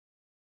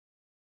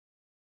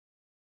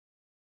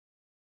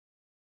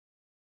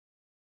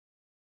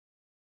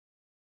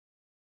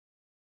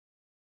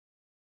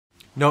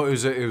No, it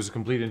was a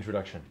complete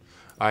introduction.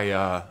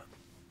 I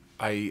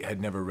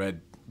had never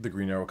read the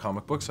Green Arrow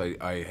comic books.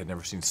 I had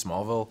never seen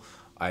Smallville.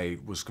 I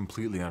was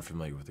completely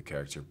unfamiliar with the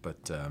character,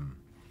 but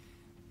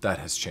that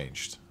has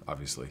changed,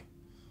 obviously.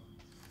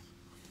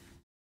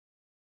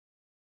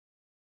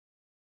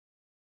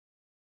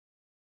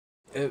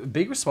 A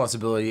big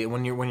responsibility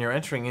when you're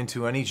entering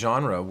into any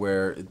genre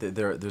where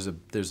there's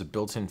a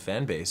built-in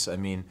fan base. I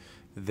mean,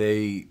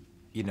 they,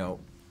 you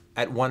know,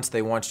 at once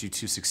they want you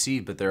to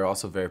succeed, but they're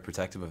also very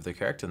protective of their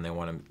character, and they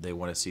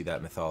want to see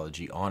that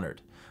mythology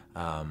honored.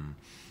 Um,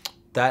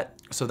 that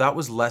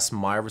was less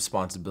my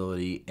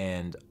responsibility,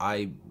 and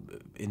I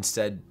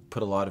instead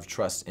put a lot of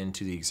trust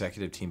into the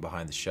executive team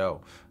behind the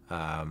show.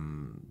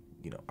 One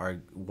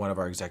of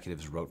our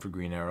executives wrote for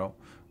Green Arrow.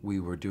 We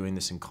were doing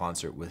this in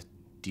concert with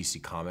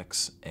DC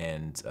Comics,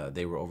 and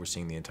they were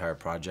overseeing the entire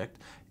project.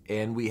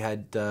 And we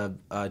had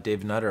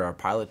Dave Nutter, our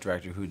pilot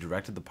director, who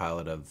directed the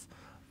pilot of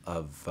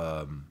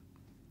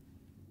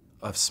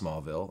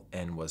Smallville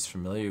and was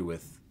familiar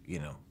with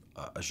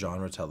a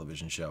genre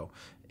television show,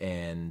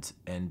 and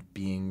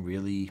being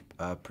really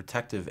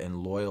protective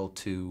and loyal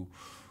to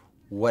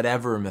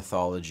whatever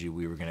mythology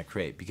we were going to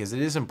create, because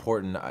it is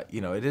important.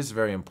 It is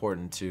very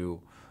important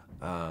to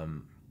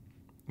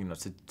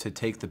to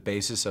take the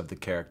basis of the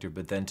character,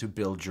 but then to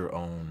build your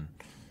own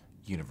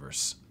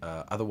universe.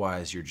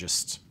 Otherwise, you're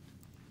just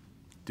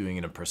doing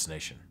an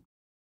impersonation.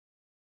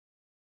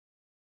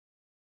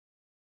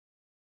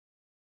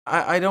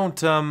 I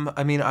don't.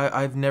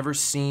 I've never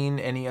seen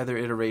any other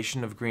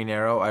iteration of Green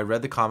Arrow. I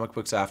read the comic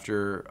books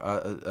after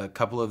a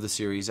couple of the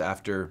series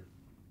after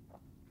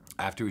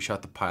we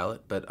shot the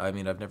pilot, but I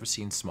mean, I've never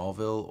seen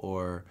Smallville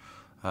or.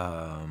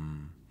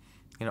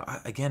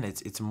 Again,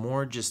 it's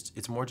more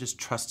just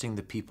trusting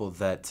the people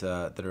that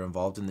are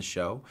involved in the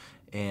show,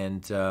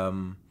 and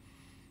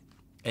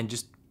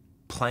just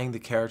playing the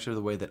character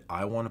the way that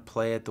I want to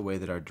play it, the way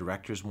that our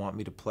directors want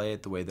me to play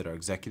it, the way that our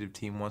executive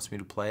team wants me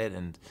to play it,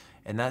 and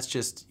that's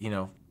just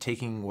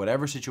taking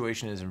whatever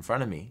situation is in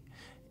front of me,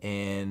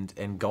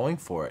 and going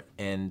for it.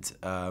 And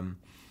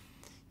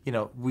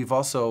we've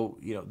also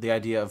the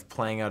idea of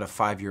playing out a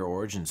 5-year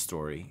origin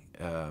story.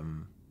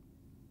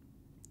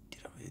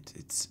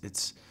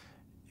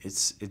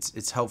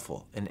 It's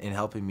helpful in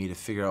helping me to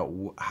figure out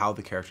how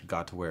the character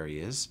got to where he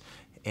is.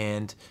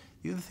 And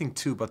the other thing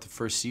too about the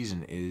first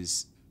season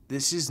is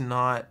this is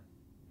not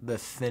the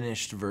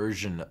finished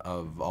version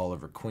of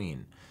Oliver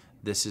Queen.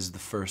 This is the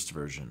first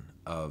version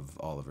of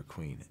Oliver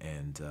Queen,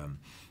 and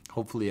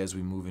hopefully as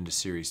we move into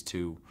series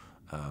 2,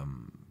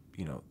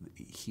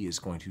 he is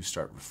going to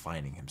start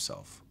refining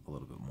himself a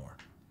little bit more.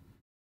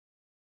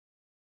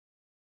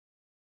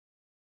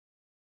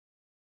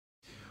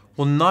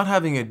 Well, not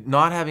having a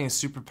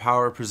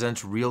superpower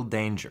presents real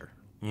danger.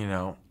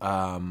 One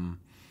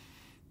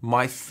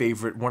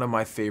of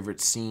my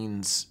favorite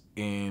scenes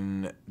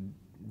in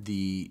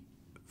the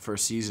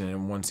first season,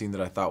 and one scene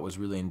that I thought was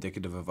really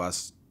indicative of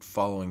us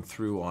following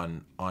through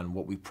on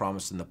what we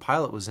promised in the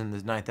pilot, was in the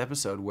 9th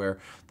episode, where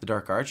the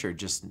Dark Archer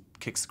just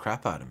kicks the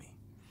crap out of me.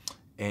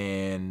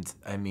 And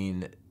I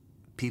mean,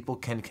 people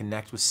can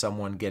connect with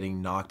someone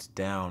getting knocked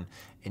down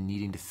and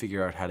needing to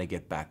figure out how to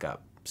get back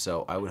up.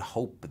 So I would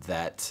hope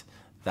that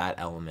that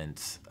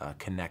element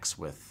connects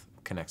with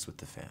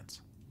the fans.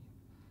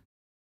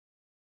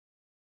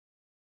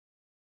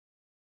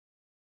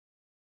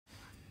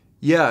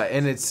 Yeah,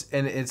 and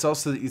it's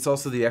also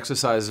the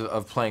exercise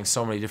of playing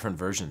so many different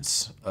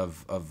versions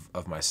of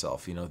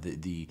myself.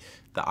 The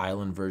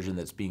island version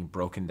that's being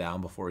broken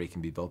down before he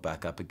can be built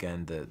back up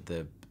again.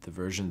 The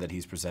version that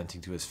he's presenting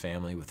to his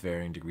family with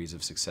varying degrees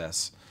of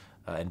success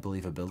and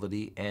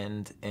believability,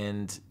 and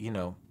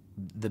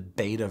the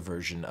beta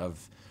version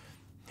of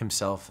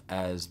himself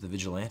as the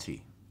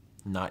vigilante,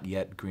 not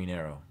yet Green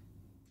Arrow.